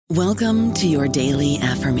Welcome to your daily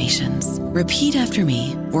affirmations. Repeat after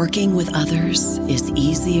me. Working with others is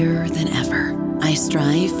easier than ever. I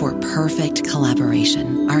strive for perfect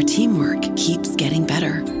collaboration. Our teamwork keeps getting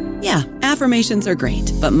better. Yeah, affirmations are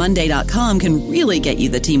great, but Monday.com can really get you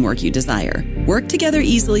the teamwork you desire. Work together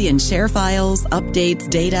easily and share files, updates,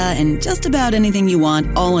 data, and just about anything you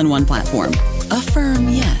want all in one platform. Affirm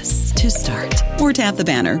yes to start, or tap the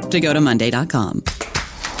banner to go to Monday.com.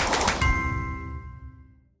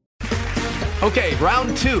 Okay,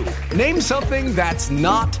 round two. Name something that's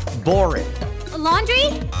not boring. A laundry?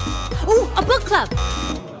 Ooh, a book club.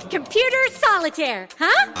 Computer solitaire,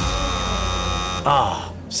 huh?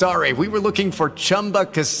 Ah, sorry, we were looking for Chumba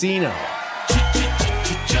Casino.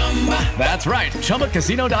 That's right,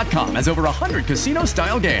 ChumbaCasino.com has over 100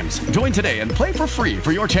 casino-style games. Join today and play for free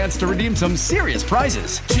for your chance to redeem some serious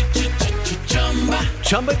prizes.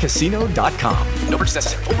 ChumbaCasino.com. No purchase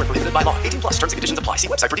necessary. Void where prohibited by law. 18+ terms and conditions apply. See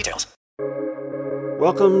website for details.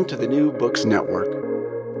 Welcome to the New Books Network.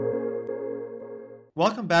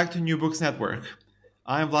 Welcome back to New Books Network.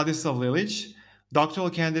 I am Vladislav Lilic, doctoral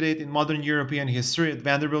candidate in modern European history at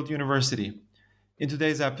Vanderbilt University. In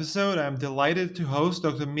today's episode, I am delighted to host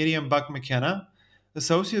Dr. Miriam Buck McKenna,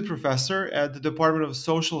 associate professor at the Department of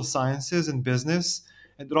Social Sciences and Business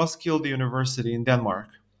at Roskilde University in Denmark.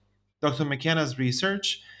 Dr. McKenna's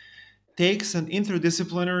research takes an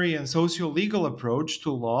interdisciplinary and socio-legal approach to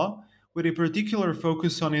law with a particular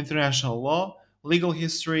focus on international law, legal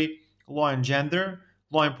history, law and gender,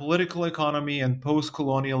 law and political economy, and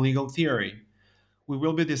post-colonial legal theory. We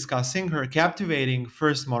will be discussing her captivating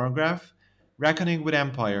first monograph, Reckoning with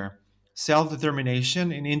Empire,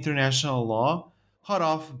 Self-Determination in International Law, hot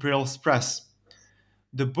off Brill's press.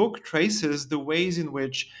 The book traces the ways in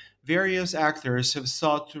which various actors have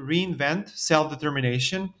sought to reinvent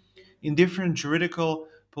self-determination in different juridical,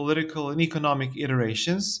 political, and economic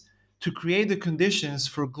iterations to create the conditions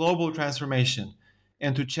for global transformation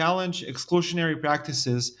and to challenge exclusionary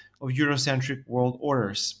practices of Eurocentric world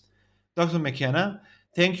orders. Dr. McKenna,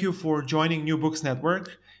 thank you for joining New Books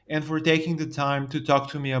Network and for taking the time to talk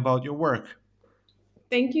to me about your work.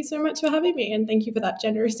 Thank you so much for having me, and thank you for that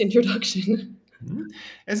generous introduction.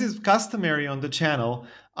 As is customary on the channel,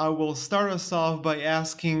 I will start us off by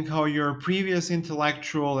asking how your previous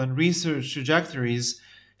intellectual and research trajectories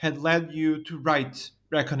had led you to write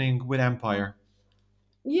Reckoning with Empire.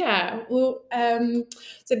 Yeah, well,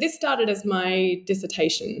 so this started as my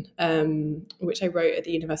dissertation, which I wrote at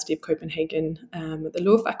the University of Copenhagen at the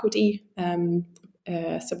law faculty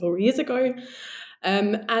several years ago.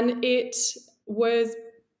 And it was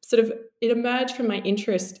it emerged from my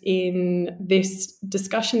interest in this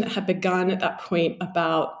discussion that had begun at that point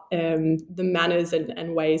about the manners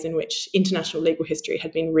and ways in which international legal history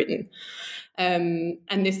had been written.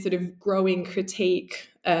 And this sort of growing critique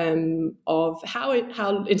of how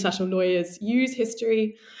international lawyers use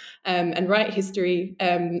history and write history,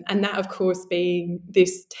 and that, of course, being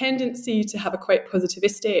this tendency to have a quite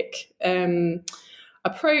positivistic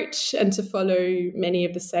approach and to follow many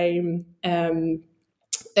of the same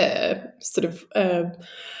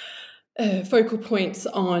focal points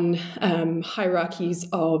on hierarchies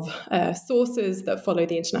of sources that follow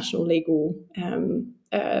the international legal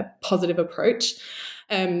positive approach.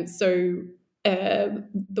 So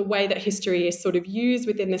the way that history is sort of used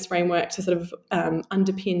within this framework to sort of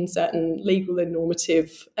underpin certain legal and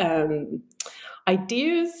normative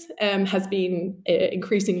ideas has been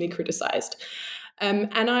increasingly criticized.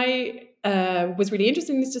 And I was really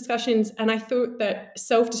interested in these discussions, and I thought that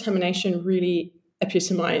self-determination really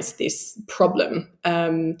epitomized this problem,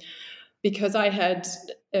 because I had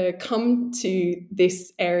come to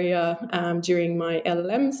this area during my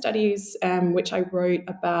LLM studies, which I wrote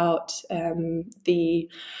about the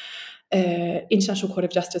International Court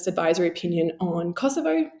of Justice advisory opinion on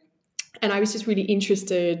Kosovo. And I was just really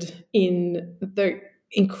interested in the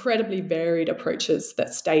incredibly varied approaches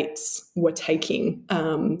that states were taking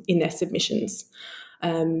in their submissions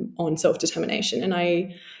on self-determination. And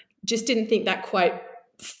I just didn't think that quite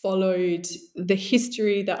followed the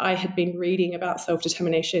history that I had been reading about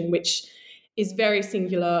self-determination, which is very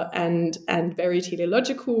singular and very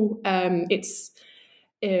teleological. It's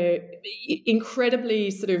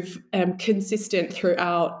incredibly sort of consistent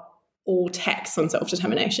throughout all texts on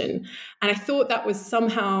self-determination. And I thought that was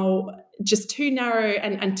somehow just too narrow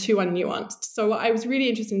and too unnuanced. So what I was really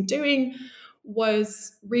interested in doing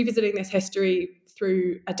was revisiting this history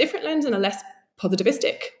through a different lens and a less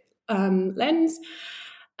positivistic lens.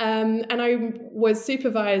 And I was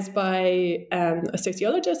supervised by a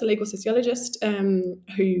sociologist, a legal sociologist,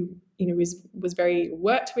 who was very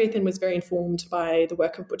worked with and was very informed by the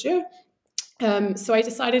work of Bourdieu. So I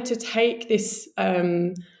decided to take this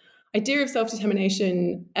idea of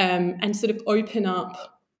self-determination and sort of open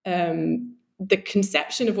up the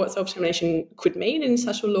conception of what self-determination could mean in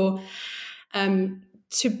international law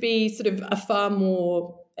to be sort of a far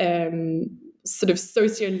more sort of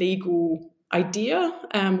socio-legal idea,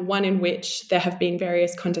 one in which there have been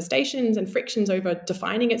various contestations and frictions over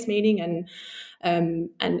defining its meaning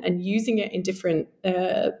and using it in different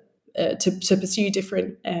to pursue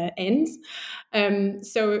different ends.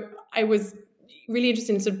 So I was really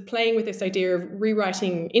interested in sort of playing with this idea of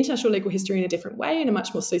rewriting international legal history in a different way, in a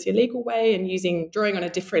much more socio-legal way, and drawing on a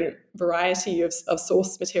different variety of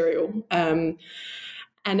source material, and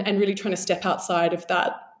really trying to step outside of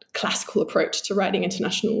that classical approach to writing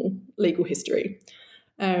international legal history.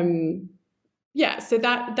 So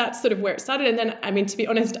that's sort of where it started. And then, I mean, to be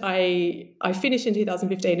honest, I finished in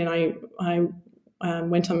 2015 and I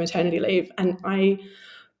went on maternity leave, and I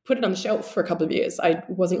put it on the shelf for a couple of years. I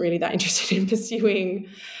wasn't really that interested in pursuing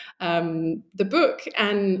the book.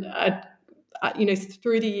 And,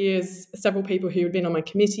 through the years, several people who had been on my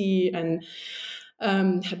committee and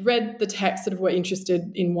had read the text sort of were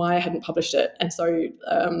interested in why I hadn't published it. And so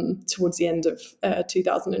towards the end of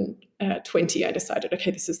 2020, I decided,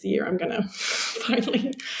 okay, this is the year I'm going to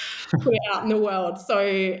finally put it out in the world. So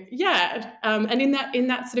and in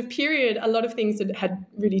that sort of period, a lot of things had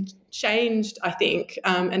really changed, I think.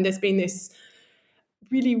 And there's been this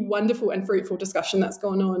really wonderful and fruitful discussion that's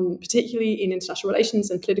gone on, particularly in international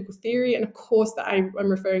relations and political theory. And of course, that I'm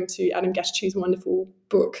referring to Adam Gashchu's wonderful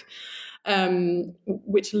book,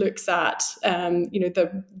 which looks at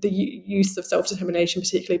the use of self-determination,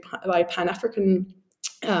 particularly by Pan-African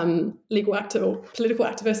political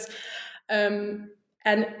activists, and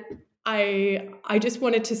I just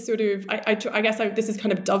wanted to sort of I guess this is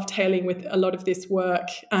kind of dovetailing with a lot of this work,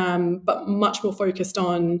 but much more focused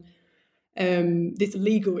on this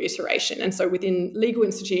legal iteration. And so within legal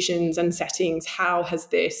institutions and settings, how has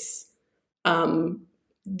this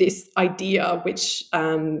idea, which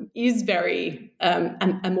is very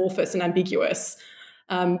amorphous and ambiguous,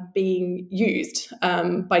 being used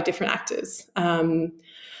by different actors.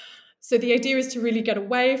 So the idea is to really get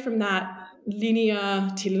away from that linear,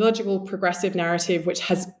 teleological, progressive narrative, which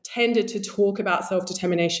has tended to talk about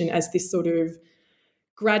self-determination as this sort of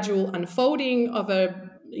gradual unfolding of a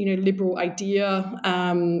liberal idea,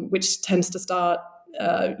 which tends to start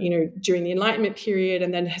during the Enlightenment period,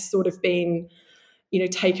 and then has sort of been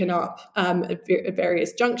taken up at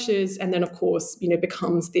various junctures, and then, of course,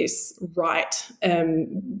 becomes this right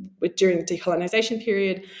during the decolonization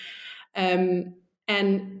period. And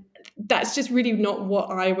that's just really not what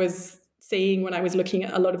I was seeing when I was looking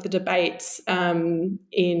at a lot of the debates in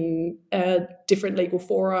different legal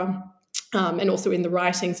fora, and also in the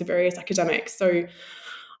writings of various academics. So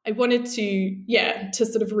I wanted to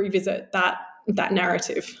sort of revisit that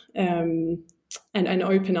narrative and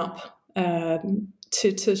open up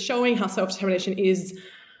to showing how self-determination is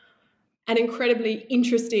an incredibly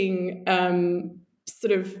interesting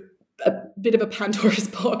sort of a bit of a Pandora's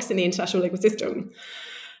box in the international legal system.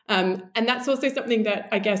 And that's also something that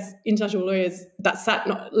I guess international lawyers that sat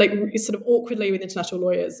sort of awkwardly with international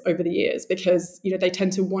lawyers over the years, because they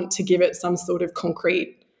tend to want to give it some sort of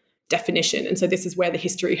concrete definition. And so this is where the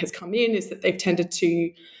history has come in, is that they've tended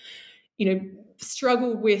to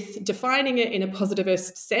struggle with defining it in a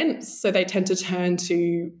positivist sense. So they tend to turn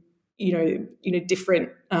to, different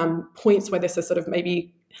points where this is sort of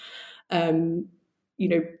maybe,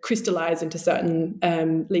 crystallized into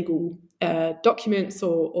certain legal documents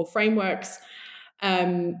or frameworks.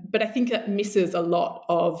 But I think that misses a lot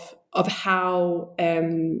of how,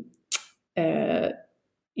 how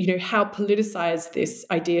politicized this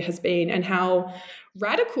idea has been, and how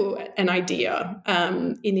radical an idea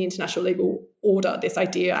in the international legal order this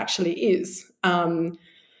idea actually is. I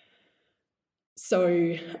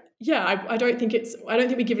don't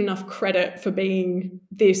think we give enough credit for being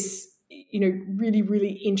this, really,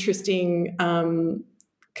 really interesting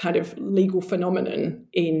kind of legal phenomenon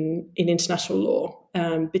in international law,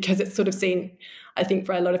 because it's sort of seen, I think,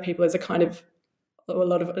 for a lot of people as a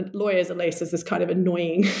lot of lawyers at least, as this kind of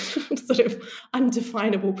annoying sort of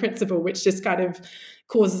undefinable principle, which just kind of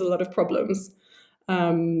causes a lot of problems.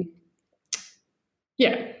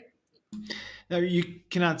 Now, you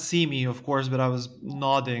cannot see me, of course, but I was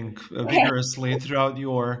nodding vigorously throughout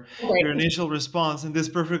your initial response, and this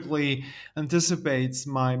perfectly anticipates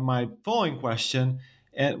my following question.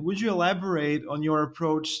 And would you elaborate on your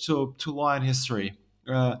approach to law and history?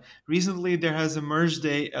 Recently, there has emerged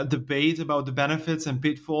a debate about the benefits and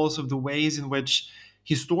pitfalls of the ways in which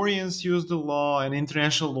historians use the law and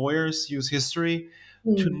international lawyers use history.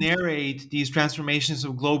 to narrate these transformations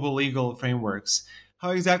of global legal frameworks.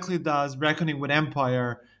 How exactly does Reckoning with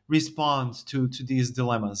Empire respond to these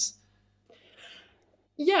dilemmas?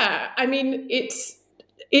 Yeah, I mean, it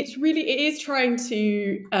is trying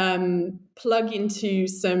to plug into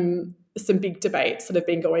some big debates that have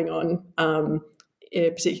been going on,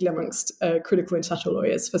 particularly amongst critical international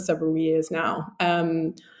lawyers for several years now.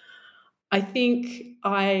 I think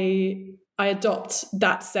I adopt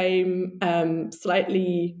that same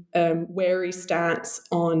slightly wary stance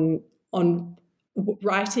on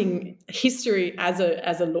writing history as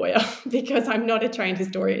a lawyer because I'm not a trained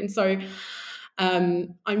historian. So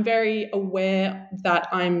I'm very aware that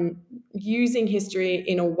I'm using history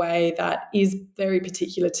in a way that is very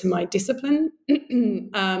particular to my discipline,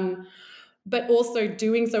 but also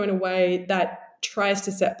doing so in a way that tries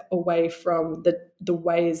to step away from the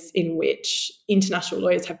ways in which international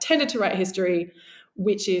lawyers have tended to write history,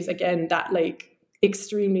 which is, again, that like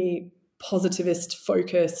extremely positivist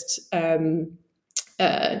focused,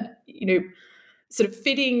 sort of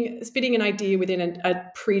fitting an idea within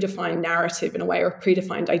a predefined narrative in a way, or a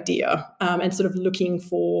predefined idea, and sort of looking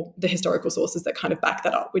for the historical sources that kind of back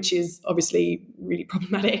that up, which is obviously really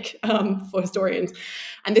problematic for historians.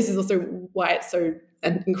 And this is also why it's so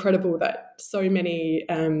incredible that so many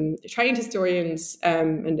trained historians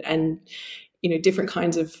and different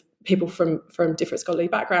kinds of people from different scholarly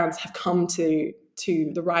backgrounds have come to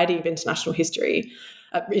the writing of international history,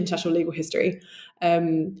 international legal history.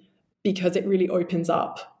 Because it really opens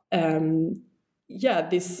up,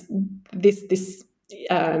 this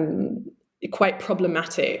quite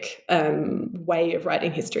problematic way of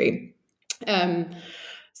writing history.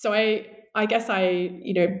 So I guess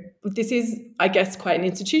this is, I guess, quite an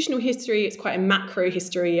institutional history. It's quite a macro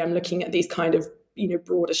history. I'm looking at these kind of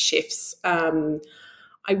broader shifts. I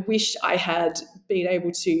wish I had been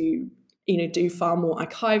able to do far more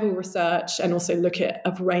archival research and also look at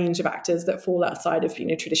a range of actors that fall outside of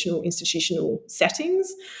traditional institutional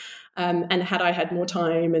settings. And had I had more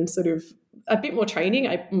time and sort of a bit more training,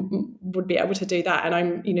 I would be able to do that. And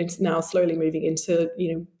I'm now slowly moving into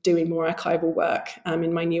doing more archival work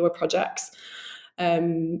in my newer projects.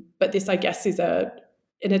 But this, I guess, is an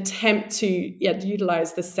attempt to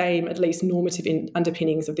utilize the same, at least normative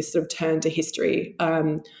underpinnings of this sort of turn to history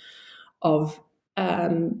of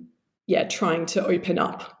trying to open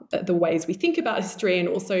up the ways we think about history, and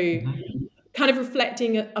also kind of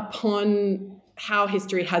reflecting upon how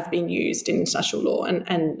history has been used in international law.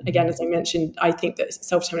 And again, as I mentioned, I think that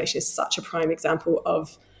self-determination is such a prime example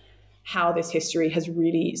of how this history has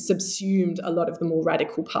really subsumed a lot of the more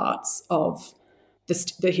radical parts of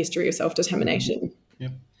the history of self-determination. Yeah.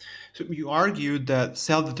 So you argued that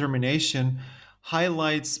self-determination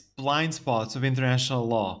highlights blind spots of international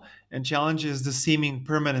law and challenges the seeming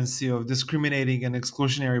permanency of discriminating and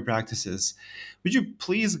exclusionary practices. Would you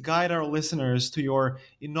please guide our listeners through your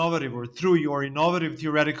innovative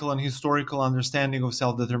theoretical and historical understanding of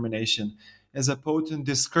self-determination as a potent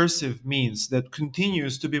discursive means that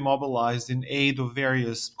continues to be mobilized in aid of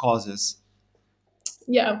various causes?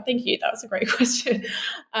 Yeah, thank you. That was a great question.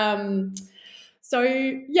 So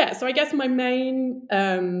I guess my main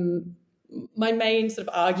sort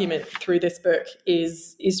of argument through this book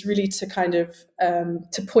is really to kind of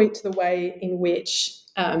to point to the way in which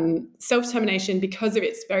self-determination, because of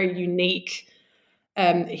its very unique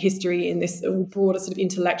history in this broader sort of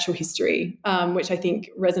intellectual history, which I think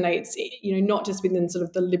resonates, not just within sort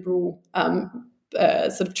of the liberal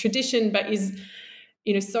sort of tradition, but is,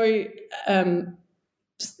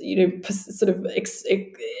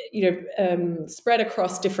 spread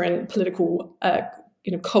across different political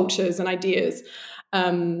cultures and ideas,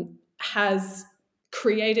 has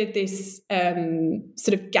created this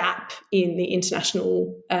sort of gap in the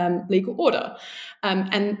international legal order.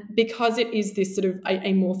 And because it is this sort of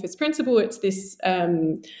amorphous principle, it's this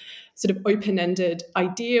sort of open-ended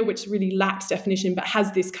idea which really lacks definition but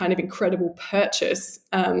has this kind of incredible purchase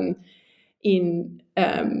in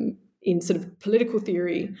sort of political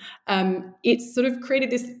theory. It's sort of created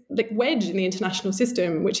this like wedge in the international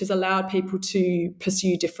system, which has allowed people to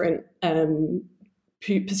pursue different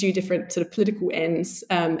sort of political ends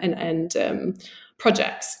and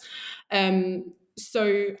projects.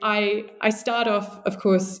 So I start off, of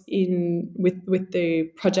course, with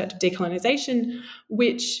the project of decolonization,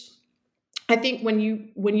 which I think when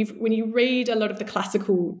you read a lot of the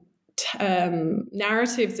classical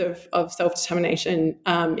narratives of self-determination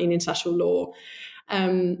in international law,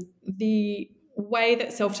 way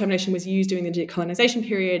that self-determination was used during the decolonization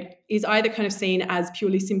period is either kind of seen as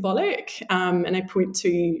purely symbolic, and I point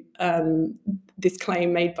to this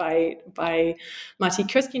claim made by Martti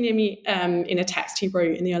Koskiniemi in a text he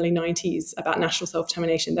wrote in the early 90s about national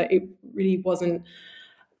self-determination, that it really wasn't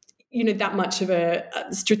that much of a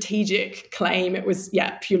strategic claim. It was,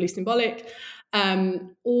 purely symbolic.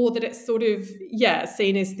 Or that it's sort of,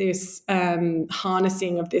 seen as this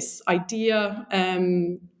harnessing of this idea,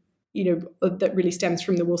 that really stems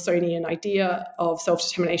from the Wilsonian idea of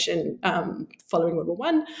self-determination following World War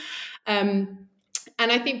One.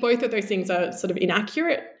 And I think both of those things are sort of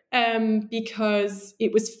inaccurate, because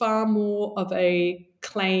it was far more of a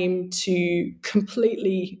claim to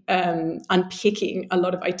completely unpicking a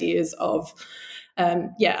lot of ideas of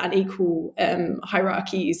unequal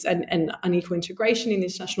hierarchies and unequal integration in the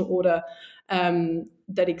international order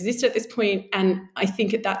that existed at this point. And I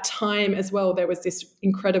think at that time as well, there was this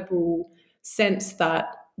incredible sense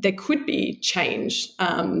that there could be change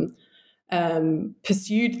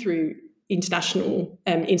pursued through international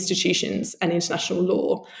institutions and international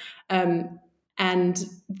law. And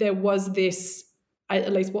there was this,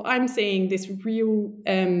 at least what I'm seeing, this real,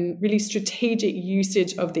 really strategic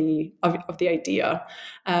usage of the idea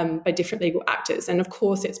by different legal actors. And of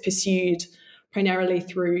course, it's pursued primarily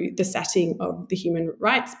through the setting of the human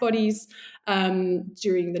rights bodies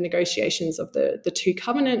during the negotiations of the two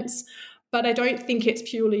covenants. But I don't think it's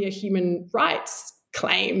purely a human rights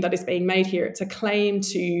claim that is being made here. It's a claim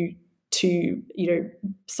to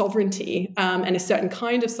sovereignty and a certain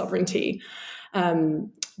kind of sovereignty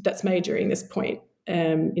that's made during this point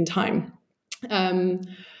in time. And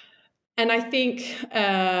I think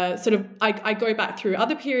I go back through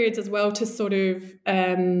other periods as well to sort of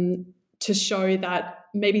to show that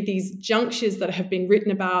maybe these junctures that have been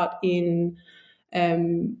written about in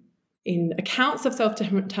accounts of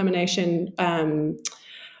self-determination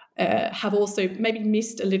have also maybe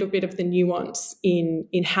missed a little bit of the nuance in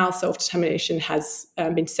how self-determination has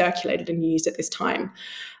been circulated and used at this time.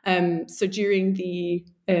 So during the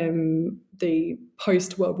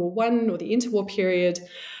post-World War I or the interwar period,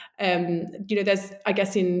 there's, I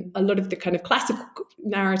guess, in a lot of the kind of classical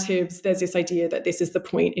narratives, there's this idea that this is the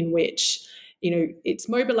point in which, it's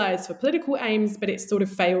mobilized for political aims, but it sort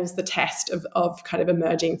of fails the test of kind of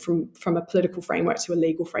emerging from a political framework to a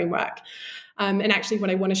legal framework. And actually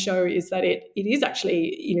what I want to show is that it is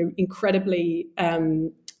actually, incredibly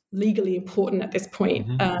legally important at this point,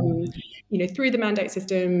 through the mandate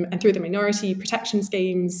system and through the minority protection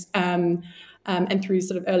schemes, and through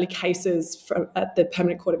sort of early cases at the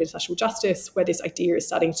Permanent Court of International Justice, where this idea is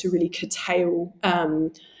starting to really curtail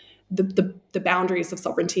the boundaries of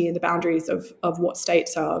sovereignty and the boundaries of what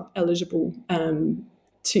states are eligible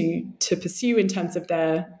to pursue in terms of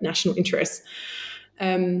their national interests.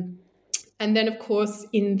 And then, of course,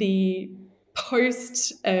 in the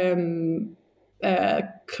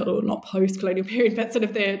not post-colonial period, but sort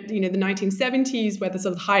of the 1970s, where the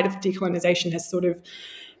sort of height of decolonization has sort of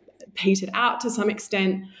petered out to some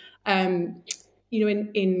extent.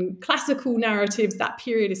 In classical narratives, that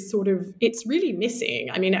period is it's really missing.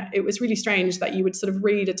 I mean, it was really strange that you would sort of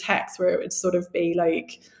read a text where it would sort of be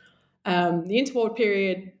like the interwar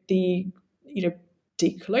period, the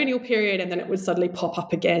decolonial period, and then it would suddenly pop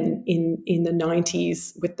up again in the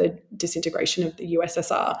 90s with the disintegration of the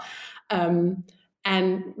USSR.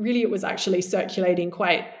 And really, it was actually circulating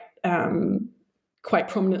quite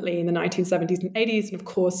prominently in the 1970s and 80s, and of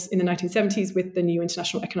course in the 1970s with the new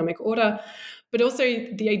international economic order. But also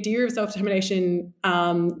the idea of self-determination,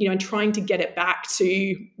 and trying to get it back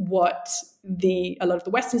to what a lot of the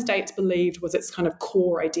Western states believed was its kind of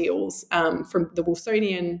core ideals from the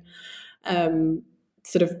Wilsonian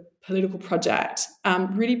sort of political project,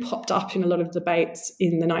 really popped up in a lot of debates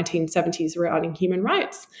in the 1970s regarding human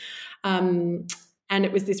rights. And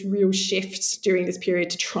it was this real shift during this period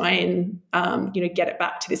to try and, get it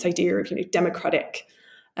back to this idea of, democratic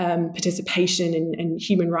participation and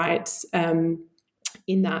human rights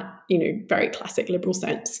in that, very classic liberal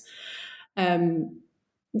sense. And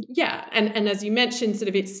as you mentioned, sort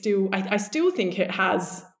of it's still, I still think it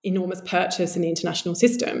has enormous purchase in the international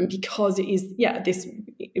system because it is, this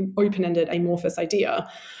open-ended amorphous idea.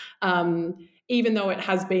 Even though it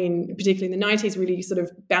has been, particularly in the 90s, really sort of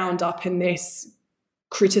bound up in this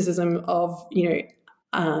criticism of,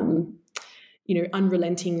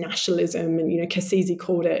 unrelenting nationalism, and Cassisi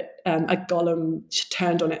called it a golem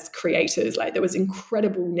turned on its creators. Like there was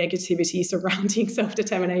incredible negativity surrounding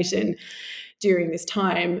self-determination during this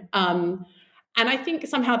time, and I think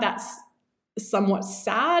somehow that's somewhat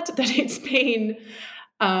sad that it's been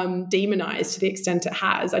demonized to the extent it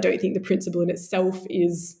has. I don't think the principle in itself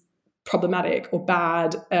is problematic or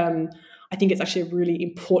bad. I think it's actually a really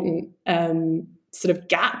important sort of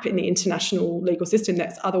gap in the international legal system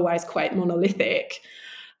that's otherwise quite monolithic,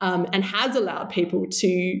 and has allowed people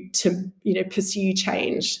to pursue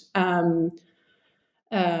change, and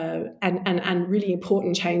really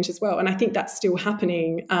important change as well. And I think that's still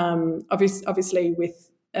happening. Obviously, with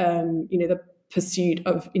the pursuit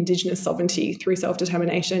of Indigenous sovereignty through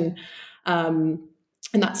self-determination.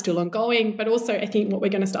 And that's still ongoing. But also, I think what we're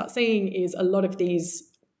going to start seeing is a lot of these,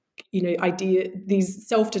 these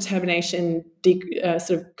self-determination,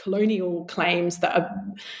 sort of colonial claims that are,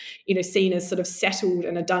 seen as sort of settled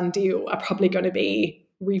and a done deal are probably going to be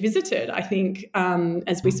revisited. I think,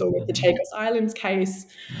 as we saw with the Chagos Islands case,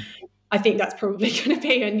 I think that's probably going to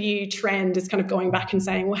be a new trend, is kind of going back and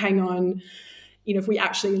saying, well, hang on, if we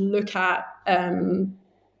actually look at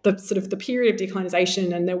the sort of the period of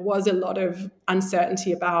decolonisation, and there was a lot of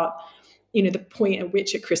uncertainty about, the point at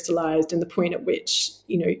which it crystallised and the point at which,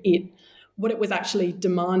 what it was actually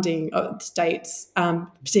demanding of states,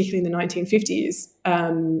 particularly in the 1950s,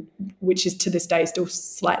 which is to this day still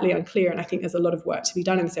slightly unclear. And I think there's a lot of work to be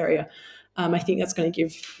done in this area. I think that's going to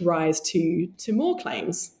give rise to more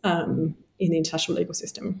claims in the international legal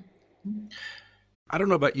system. I don't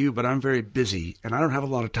know about you, but I'm very busy and I don't have a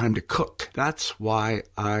lot of time to cook. That's why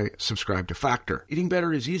I subscribe to Factor. Eating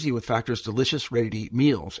better is easy with Factor's delicious, ready-to-eat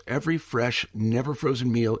meals. Every fresh, never frozen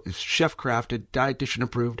meal is chef-crafted, dietitian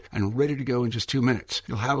approved, and ready to go in just 2 minutes.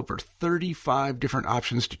 You'll have over 35 different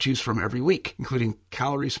options to choose from every week, including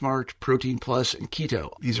Calorie Smart, Protein Plus, and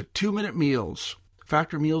Keto. These are 2-minute meals.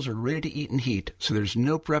 Factor meals are ready to eat and heat, so there's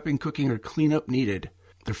no prepping, cooking, or cleanup needed.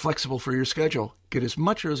 They're flexible for your schedule. Get as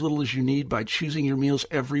much or as little as you need by choosing your meals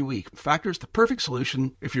every week. Factor's the perfect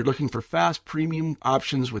solution if you're looking for fast, premium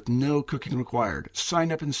options with no cooking required.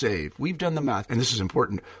 Sign up and save. We've done the math, and this is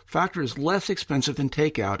important. Factor is less expensive than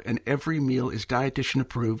takeout, and every meal is dietitian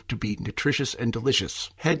approved to be nutritious and delicious.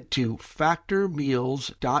 Head to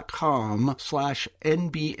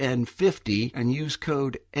factormeals.com/NBN50 and use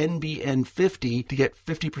code NBN50 to get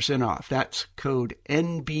 50% off. That's code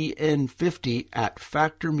NBN50 at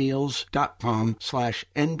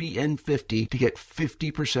factormeals.com/NBN50 to get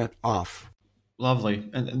 50% off. Lovely.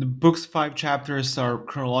 And the book's 5 chapters are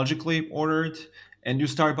chronologically ordered, and you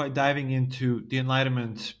start by diving into the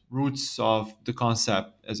Enlightenment roots of the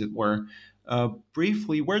concept, as it were.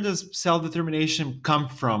 Briefly, where does self-determination come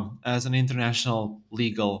from as an international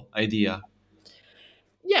legal idea?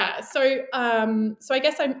 Yeah, so I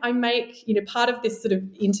guess I make, part of this sort of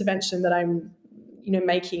intervention that I'm,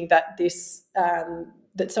 making, that this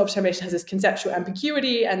that self-determination has this conceptual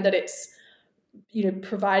ambiguity, and that it's,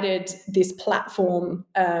 provided this platform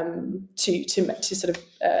to sort of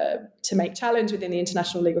to make challenge within the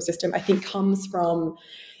international legal system, I think comes from,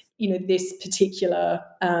 this particular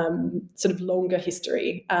sort of longer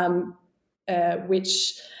history,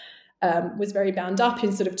 which was very bound up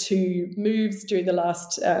in sort of 2 moves during the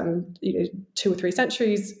last 2 or 3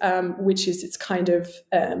 centuries, which is its kind of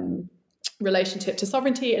relationship to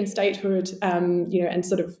sovereignty and statehood, and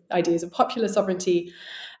sort of ideas of popular sovereignty,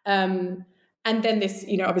 and then this,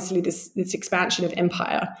 obviously this expansion of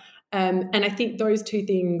empire, and I think those 2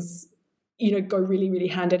 things, go really, really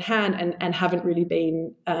hand in hand, and haven't really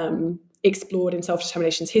been explored in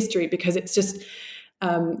self-determination's history, because it's just,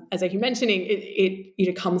 as I keep mentioning,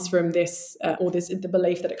 it comes from this, the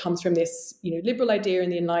belief that it comes from this, liberal idea in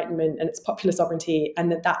the Enlightenment and its popular sovereignty,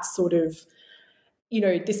 and that's sort of,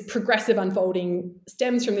 this progressive unfolding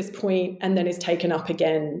stems from this point and then is taken up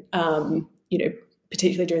again,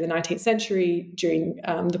 particularly during the 19th century, during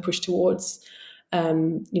the push towards,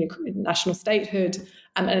 national statehood,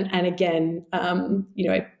 and again,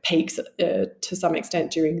 it peaks to some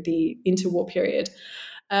extent during the interwar period.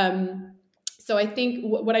 So I think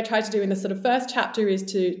what I try to do in the sort of first chapter is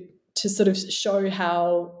to sort of show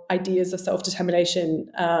how ideas of self-determination,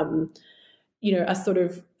 are sort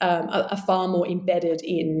of are far more embedded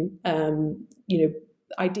in,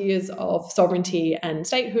 ideas of sovereignty and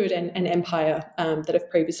statehood and empire that have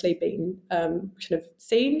previously been kind of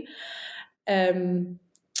seen. And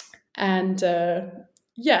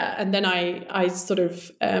then I sort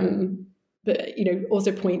of,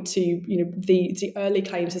 also point to, the early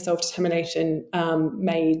claims to self-determination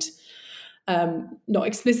made, not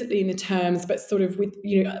explicitly in the terms, but sort of with,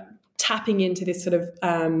 tapping into this sort of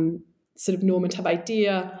normative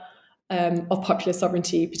idea of popular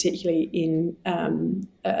sovereignty, particularly in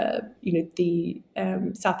the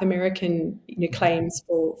South American claims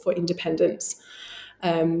for independence,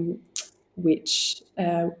 which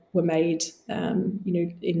were made in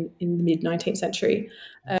the mid 19th century.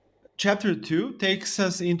 Chapter 2 takes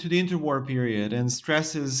us into the interwar period and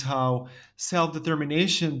stresses how self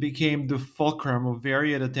determination became the fulcrum of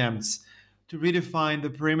varied attempts to redefine the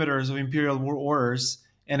perimeters of imperial orders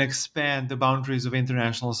and expand the boundaries of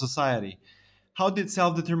international society. How did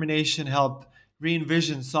self determination help re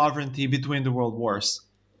envision sovereignty between the world wars?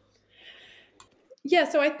 Yeah,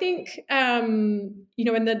 so I think in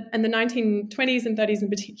the 1920s and 30s in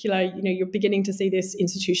particular, you're beginning to see this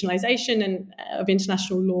institutionalization of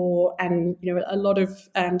international law, and a lot of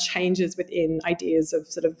changes within ideas of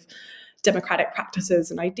sort of democratic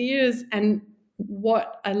practices and ideas. And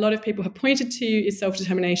what a lot of people have pointed to is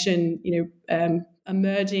self-determination,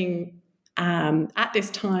 emerging at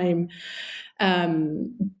this time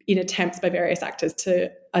in attempts by various actors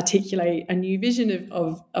to articulate a new vision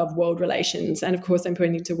of world relations. And of course, I'm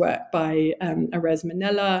pointing to work by Erez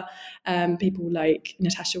Manella, people like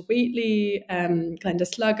Natasha Wheatley, Glenda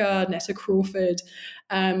Slugger, Netta Crawford,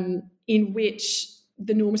 in which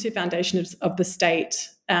the normative foundations of the state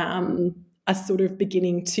are sort of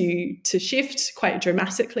beginning to shift quite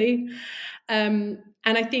dramatically. And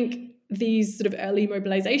I think these sort of early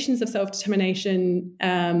mobilizations of self-determination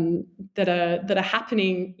that are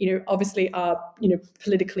happening, obviously are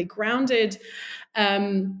politically grounded,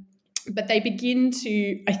 but they begin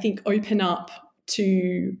to, I think, open up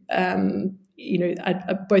to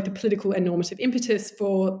both a political and normative impetus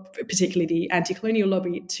for particularly the anti-colonial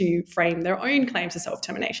lobby to frame their own claims of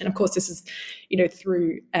self-determination. Of course, this is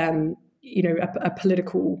through a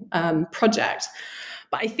political project.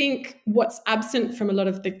 But I think what's absent from a lot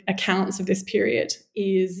of the accounts of this period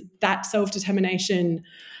is that self-determination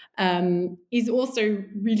is also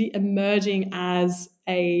really emerging as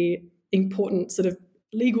a important sort of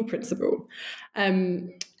legal principle.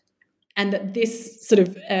 And that this sort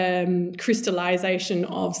of crystallization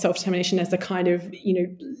of self-determination as a kind of,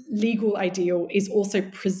 legal ideal is also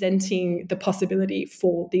presenting the possibility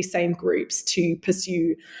for these same groups to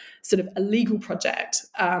pursue sort of a legal project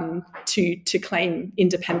to claim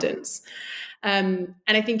independence. And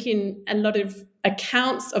I think in a lot of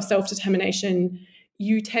accounts of self-determination,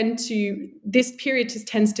 this period just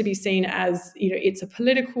tends to be seen as, it's a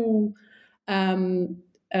political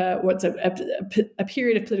what's a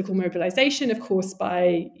period of political mobilization, of course,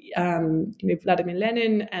 by Vladimir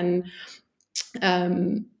Lenin and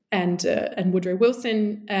Woodrow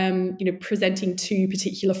Wilson, presenting two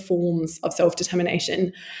particular forms of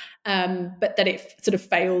self-determination, but that it sort of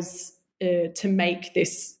fails to make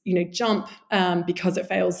this jump because it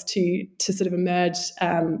fails to sort of emerge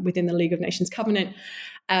within the League of Nations Covenant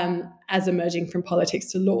as emerging from politics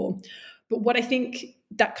to law. But what I think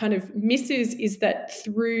that kind of misses is that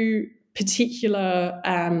through particular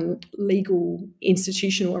legal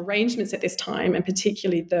institutional arrangements at this time, and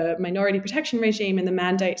particularly the minority protection regime and the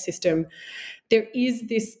mandate system, there is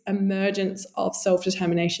this emergence of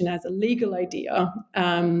self-determination as a legal idea,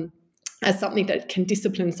 as something that can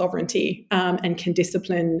discipline sovereignty and can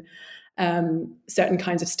discipline certain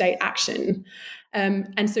kinds of state action.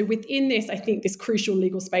 And so within this, I think this crucial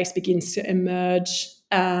legal space begins to emerge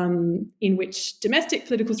in which domestic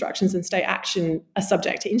political structures and state action are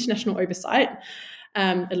subject to international oversight,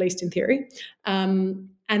 at least in theory,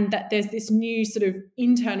 and that there's this new sort of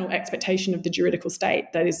internal expectation of the juridical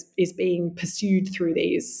state that is being pursued through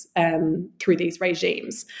these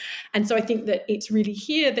regimes. And so I think that it's really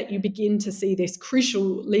here that you begin to see this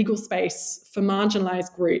crucial legal space for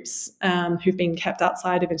marginalized groups who've been kept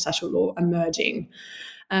outside of international law emerging,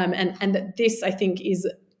 and that this, I think, is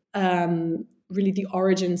really the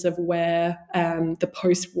origins of where the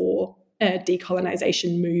post-war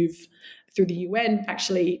decolonization move through the UN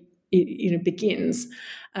actually begins.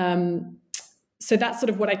 So that's sort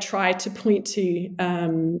of what I try to point to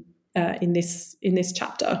in this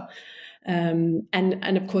chapter. And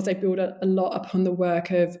of course, I build a lot upon the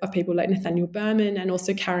work of people like Nathaniel Berman and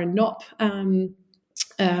also Karen Knopp,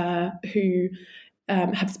 who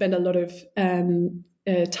have spent a lot of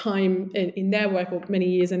time in their work, or many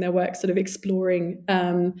years in their work, sort of exploring,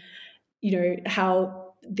 how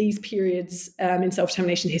these periods in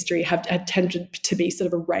self-determination history have tended to be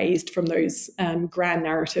sort of erased from those grand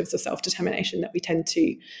narratives of self-determination that we tend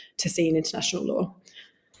to see in international law.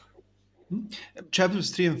 Chapters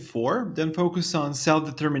 3 and 4 then focus on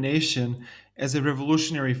self-determination as a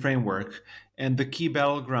revolutionary framework and the key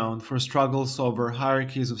battleground for struggles over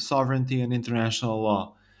hierarchies of sovereignty and international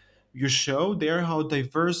law. You show there how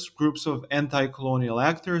diverse groups of anti-colonial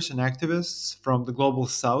actors and activists from the global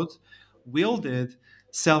south wielded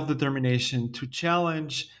self-determination to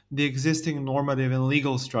challenge the existing normative and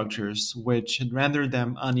legal structures which had rendered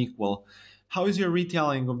them unequal. How is your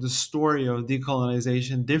retelling of the story of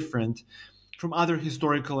decolonization different from other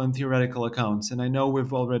historical and theoretical accounts. And I know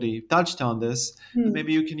we've already touched on this, but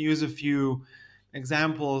maybe you can use a few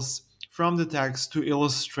examples from the text to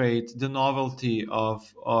illustrate the novelty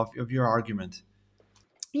of your argument.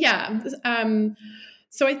 Yeah.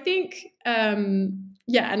 So I think, and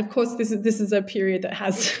of course, this is a period that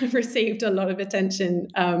has received a lot of attention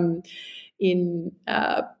in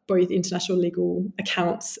both international legal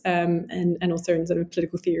accounts and also in sort of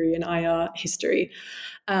political theory and IR history.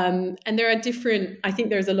 And there are I think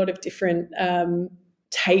there's a lot of different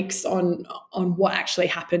takes on what actually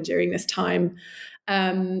happened during this time.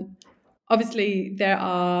 Obviously, there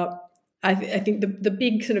are, I think the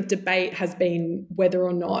big sort of debate has been whether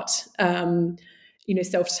or not,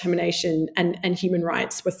 self-determination and human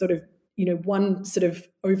rights were sort of, one sort of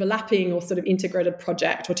overlapping or sort of integrated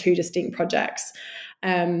project or two distinct projects.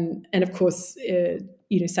 And of course,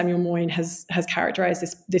 Samuel Moyn has characterized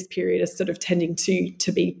this period as sort of tending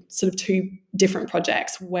to be sort of two different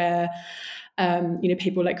projects where,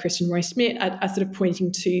 people like Christian Roy Smith are sort of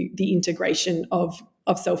pointing to the integration of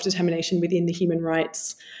self-determination within the human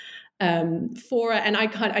rights fora. And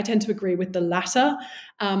I tend to agree with the latter,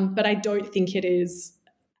 but I don't think it is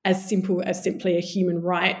as simple as simply a human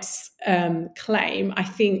rights claim. I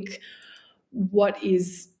think what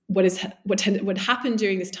happened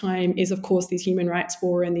during this time is, of course, these human rights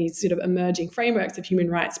fora and these sort of emerging frameworks of human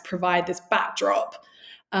rights provide this backdrop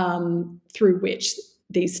through which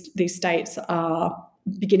these states are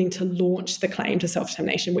beginning to launch the claim to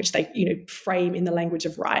self-determination, which they frame in the language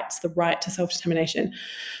of rights, the right to self-determination.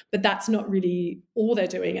 But that's not really all they're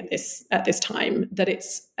doing at this time. That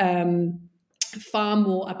it's far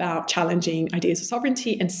more about challenging ideas of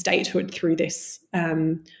sovereignty and statehood through this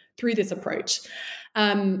approach.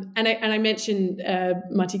 And I mentioned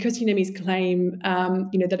Matti Koskenniemi's claim,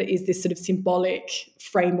 that it is this sort of symbolic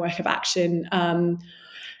framework of action.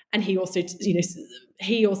 And he also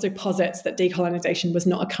posits that decolonization was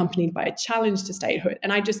not accompanied by a challenge to statehood.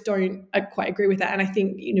 And I just don't quite agree with that. And I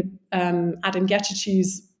think, Adam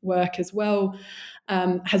Getachews' work as well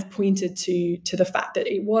has pointed to the fact that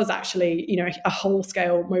it was actually, a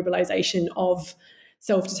whole-scale mobilization of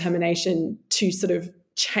self-determination to sort of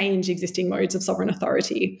change existing modes of sovereign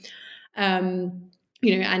authority. And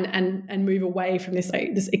move away from this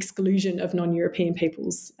exclusion of non-European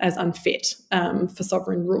peoples as unfit for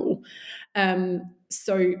sovereign rule.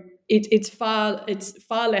 So it's far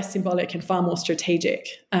less symbolic and far more strategic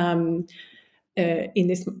in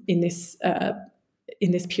this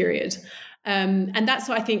period. And that's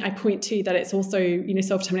why I think I point to that it's also,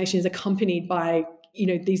 self-determination is accompanied by,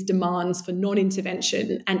 these demands for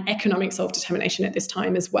non-intervention and economic self-determination at this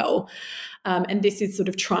time as well. And this is sort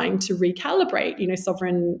of trying to recalibrate,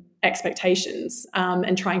 sovereign expectations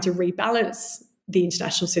and trying to rebalance the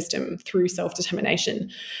international system through self-determination.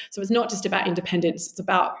 So it's not just about independence, it's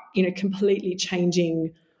about, completely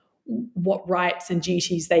changing what rights and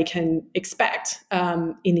duties they can expect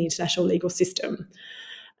in the international legal system.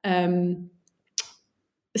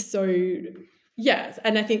 Yeah,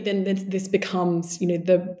 and I think then this becomes,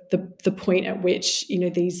 the point at which,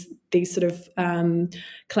 these sort of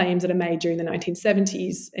claims that are made during the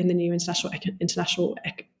 1970s in the new international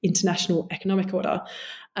economic order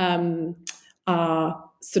are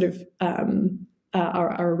sort of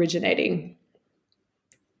are originating.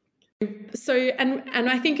 So, and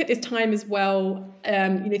I think at this time as well,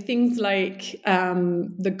 things like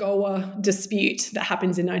the Goa dispute that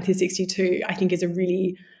happens in 1962, I think is a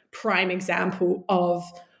really prime example of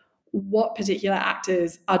what particular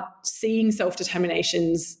actors are seeing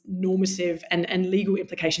self-determination's normative and legal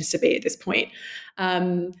implications to be at this point.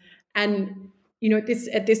 And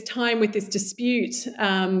at this time with this dispute,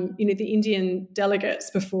 the Indian delegates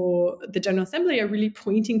before the General Assembly are really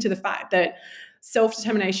pointing to the fact that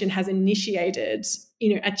self-determination has initiated,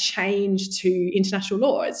 a change to international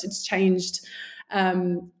law. It's changed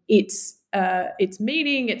its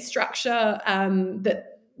meaning, its structure.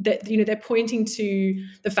 That they're pointing to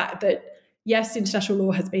the fact that yes, international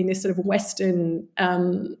law has been this sort of Western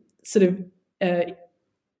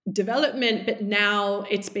development, but now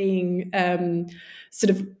it's being sort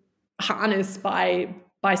of harnessed by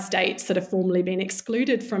states that have formerly been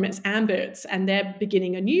excluded from its ambits, and they're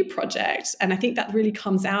beginning a new project. And I think that really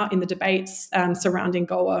comes out in the debates surrounding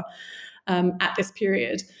Goa at this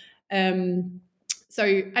period. So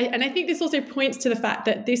I think this also points to the fact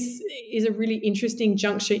that this is a really interesting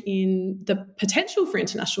juncture in the potential for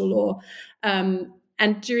international law.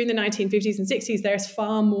 And during the 1950s and 60s, there's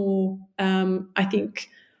far more, I think,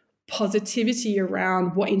 positivity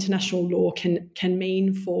around what international law can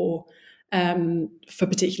mean for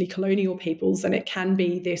particularly colonial peoples. And it can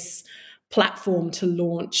be this platform to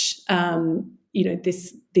launch,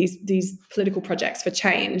 these political projects for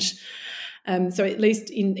change. So at least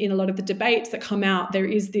in a lot of the debates that come out, there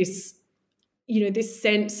is this, this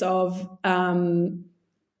sense of,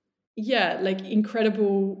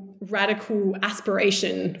 incredible radical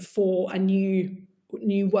aspiration for a new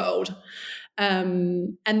world,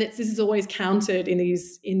 and this is always countered in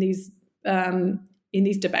these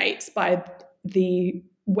debates by the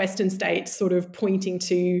Western states sort of pointing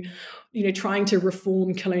to, trying to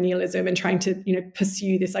reform colonialism and trying to,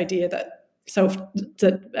 pursue this idea that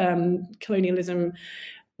colonialism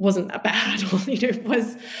wasn't that bad, or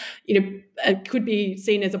was could be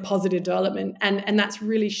seen as a positive development, and that's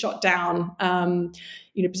really shot down,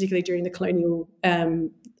 particularly during the colonial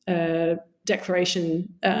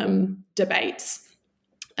declaration debates,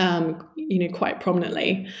 quite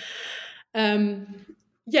prominently.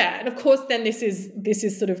 And of course, then this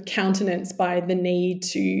is sort of countenanced by the need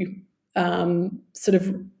to sort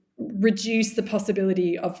of reduce the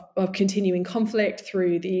possibility of continuing conflict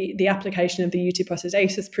through the application of the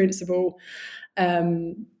Euthypotedasis principle,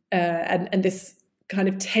 and this kind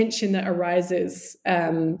of tension that arises,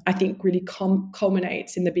 I think, really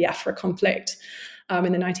culminates in the Biafra conflict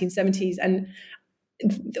in the 1970s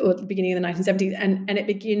or the beginning of the 1970s, and it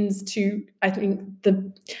begins to, I think,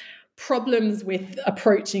 the problems with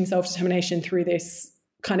approaching self-determination through this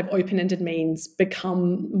kind of open-ended means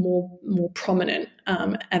become more prominent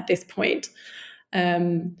at this point.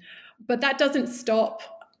 But that doesn't stop,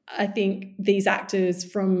 I think, these actors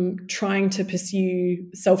from trying to pursue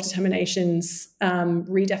self-determination's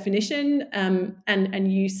redefinition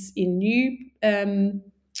and use to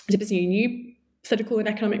pursue new political and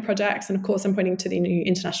economic projects. And of course, I'm pointing to the new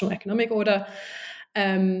international economic order.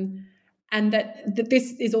 And that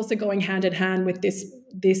this is also going hand in hand with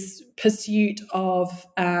this pursuit of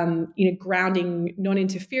grounding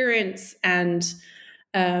non-interference and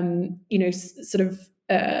sort of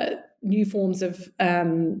new forms of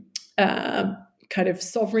kind of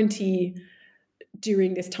sovereignty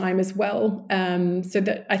during this time as well. So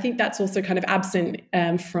that I think that's also kind of absent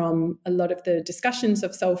from a lot of the discussions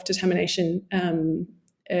of self-determination,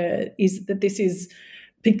 is that this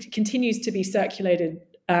continues to be circulated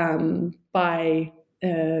by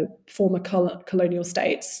former colonial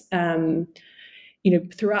states,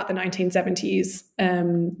 throughout the 1970s,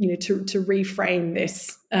 to reframe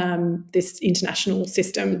this international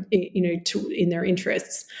system, in their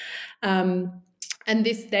interests. And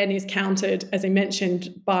this then is countered, as I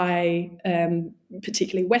mentioned, by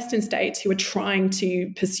particularly Western states who are trying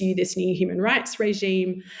to pursue this new human rights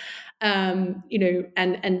regime, and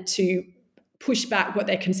to push back what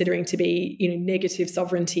they're considering to be, negative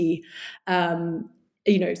sovereignty. So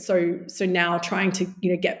now trying to,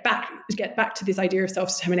 get back to this idea of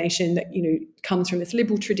self-determination that, comes from this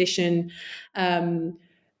liberal tradition, that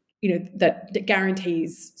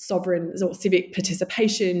guarantees sovereign or civic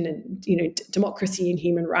participation and, democracy and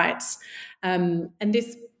human rights. And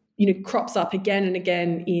this, crops up again and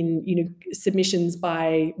again in, submissions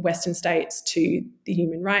by Western states to the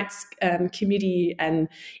Human Rights Committee and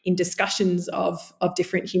in discussions of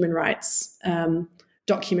different human rights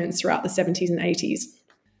documents throughout the 70s and 80s.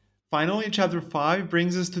 Finally, Chapter 5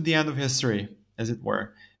 brings us to the end of history, as it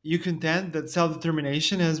were. You contend that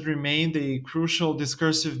self-determination has remained a crucial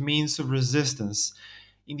discursive means of resistance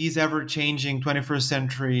in these ever-changing 21st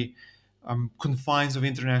century confines of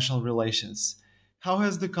international relations. How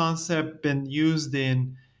has the concept been used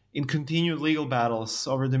in continued legal battles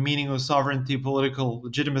over the meaning of sovereignty, political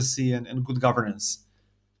legitimacy, and good governance?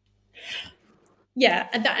 Yeah,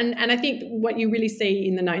 and I think what you really see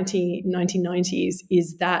in the 1990s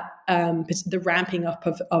is that the ramping up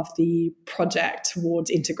of the project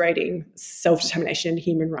towards integrating self-determination and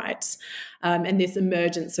human rights, and this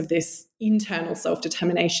emergence of this internal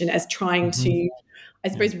self-determination as trying to, I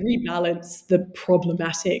suppose, rebalance the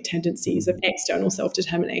problematic tendencies of external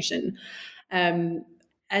self-determination.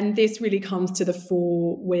 And this really comes to the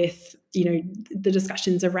fore with, the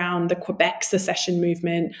discussions around the Quebec secession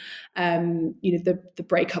movement, the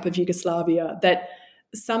breakup of Yugoslavia, that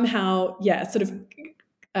somehow, sort of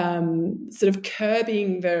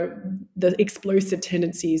curbing the explosive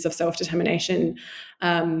tendencies of self-determination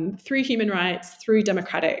through human rights, through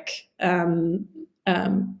democratic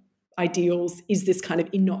ideals, is this kind of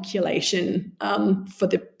inoculation for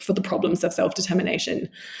the problems of self-determination.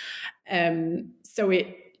 So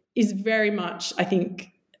it is very much, I think,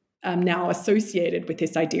 now associated with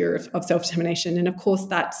this idea of self-determination. And of course,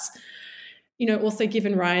 that's, also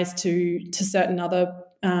given rise to certain other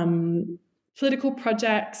political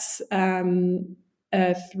projects through,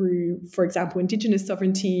 for example, Indigenous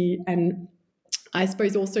sovereignty and I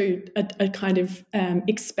suppose also a kind of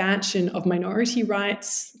expansion of minority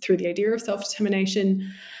rights through the idea of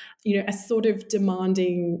self-determination, as sort of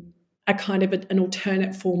demanding a kind of an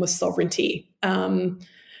alternate form of sovereignty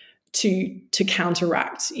to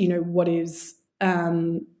counteract, what is,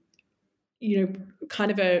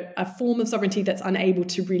 kind of a form of sovereignty that's unable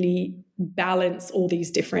to really balance all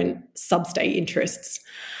these different sub-state interests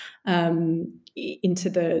into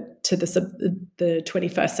the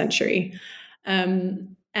 21st century.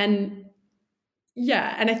 And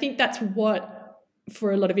I think that's what,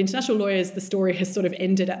 for a lot of international lawyers, the story has sort of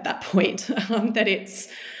ended at that point, that it's,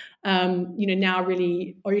 now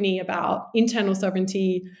really only about internal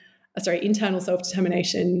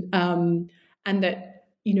self-determination, and that,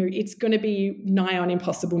 it's going to be nigh on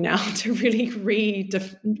impossible now to really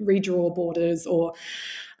redraw borders or,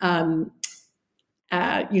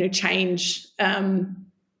 change,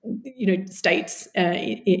 states,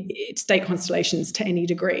 state constellations to any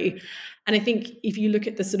degree. And I think if you look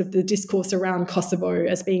at the sort of the discourse around Kosovo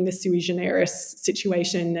as being the sui generis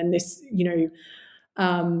situation and this,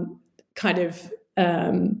 kind of,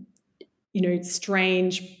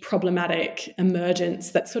 strange, problematic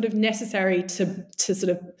emergence that's sort of necessary to sort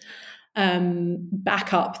of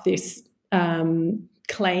back up this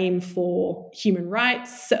claim for human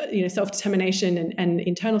rights, self-determination and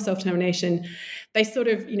internal self-determination, they sort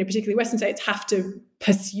of, particularly Western states, have to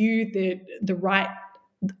pursue the right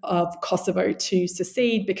of Kosovo to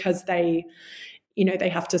secede because they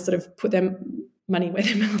have to sort of put their money where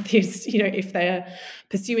their mouth is, if they're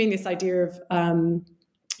pursuing this idea of,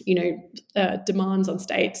 demands on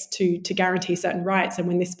states to guarantee certain rights. And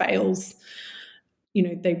when this fails,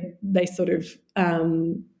 they sort of, are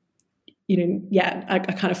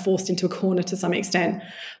kind of forced into a corner to some extent.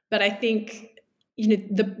 But I think,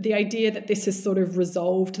 the idea that this has sort of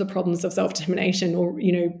resolved the problems of self-determination, or,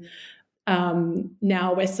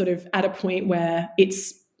 now we're sort of at a point where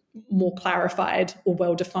it's more clarified or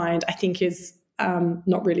well-defined, I think is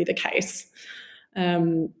not really the case.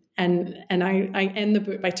 And I end the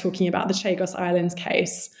book by talking about the Chagos Islands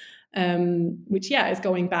case, which, is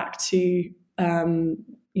going back to,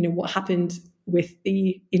 what happened with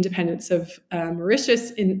the independence of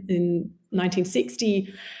Mauritius in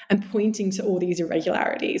 1960 and pointing to all these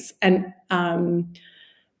irregularities. And, I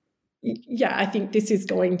think this is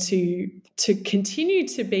going to continue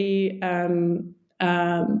to be a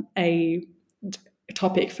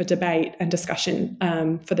topic for debate and discussion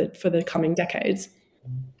for the coming decades.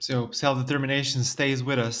 So self-determination stays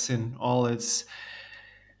with us in all its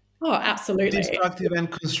absolutely destructive and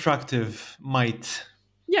constructive might.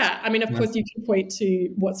 Yeah, I mean, of course, you can point to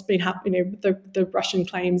what's been happening, the Russian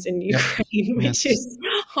claims in Ukraine, which is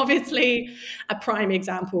obviously a prime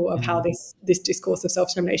example of how this discourse of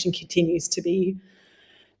self-determination continues to be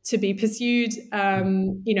pursued,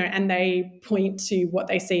 and they point to what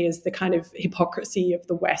they see as the kind of hypocrisy of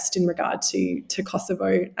the West in regard to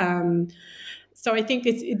Kosovo. So I think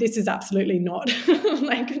this is absolutely not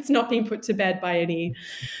like it's not being put to bed by any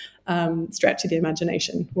stretch of the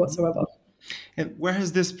imagination whatsoever. And where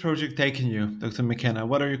has this project taken you, Dr. McKenna?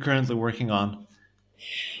 What are you currently working on?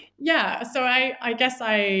 Yeah, so I guess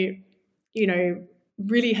I,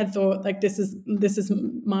 really had thought like this is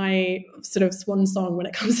my sort of swan song when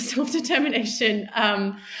it comes to self-determination.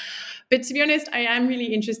 But to be honest, I am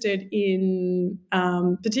really interested in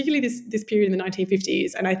particularly this period in the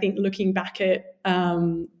 1950s. And I think looking back at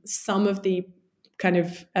some of the kind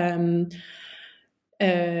of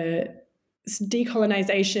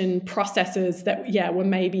decolonization processes that, were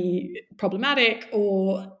maybe problematic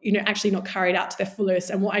or, actually not carried out to their fullest.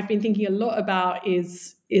 And what I've been thinking a lot about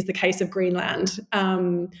is the case of Greenland,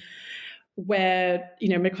 where,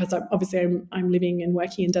 because I'm living and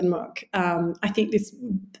working in Denmark. I think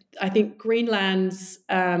Greenland's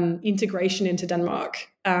integration into Denmark,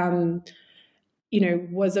 was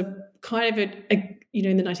a kind of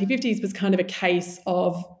in the 1950s was kind of a case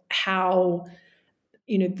of how,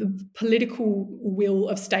 the political will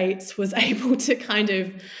of states was able to kind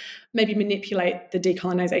of maybe manipulate the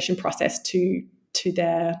decolonization process to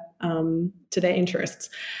their interests.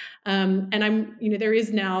 And I'm, there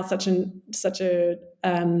is now such a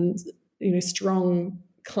strong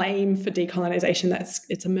claim for decolonization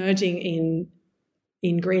it's emerging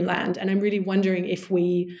in Greenland. And I'm really wondering if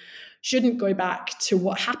we shouldn't go back to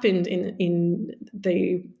what happened in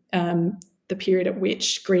the period at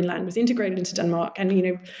which Greenland was integrated into Denmark,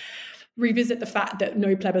 and revisit the fact that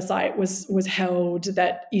no plebiscite was held,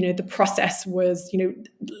 that the process was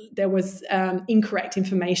there was incorrect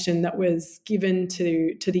information that was given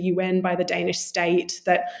to the UN by the Danish state,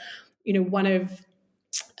 that one of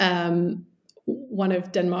one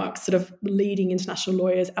of Denmark's sort of leading international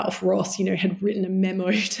lawyers, Alf Ross, had written a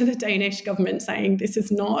memo to the Danish government saying this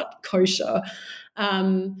is not kosher,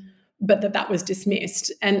 but that was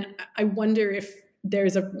dismissed. And I wonder if there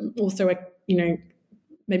is also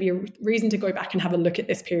maybe a reason to go back and have a look at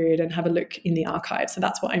this period and have a look in the archive. So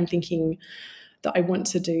that's what I'm thinking that I want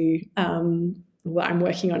to do, what I'm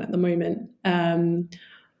working on at the moment.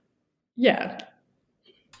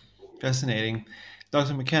 Fascinating.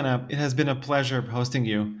 Dr. McKenna, it has been a pleasure hosting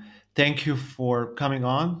you. Thank you for coming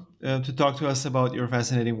on to talk to us about your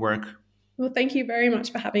fascinating work. Well, thank you very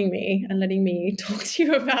much for having me and letting me talk to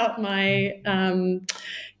you about my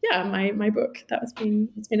my book. It's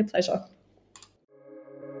been a pleasure.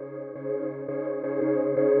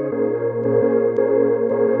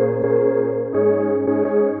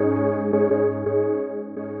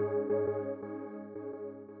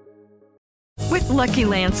 With Lucky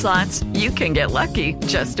Land Slots, you can get lucky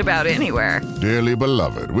just about anywhere. Dearly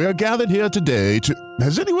beloved, we are gathered here today to...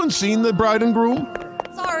 Has anyone seen the bride and groom?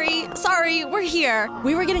 Sorry, we're here.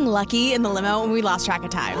 We were getting lucky in the limo and we lost track of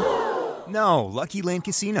time. No, Lucky Land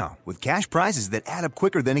Casino, with cash prizes that add up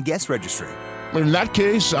quicker than a guest registry. In that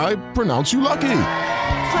case, I pronounce you lucky.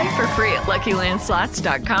 Play for free at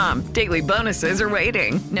LuckyLandSlots.com. Daily bonuses are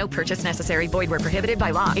waiting. No purchase necessary. Void where prohibited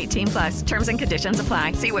by law. 18+. Terms and conditions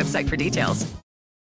apply. See website for details.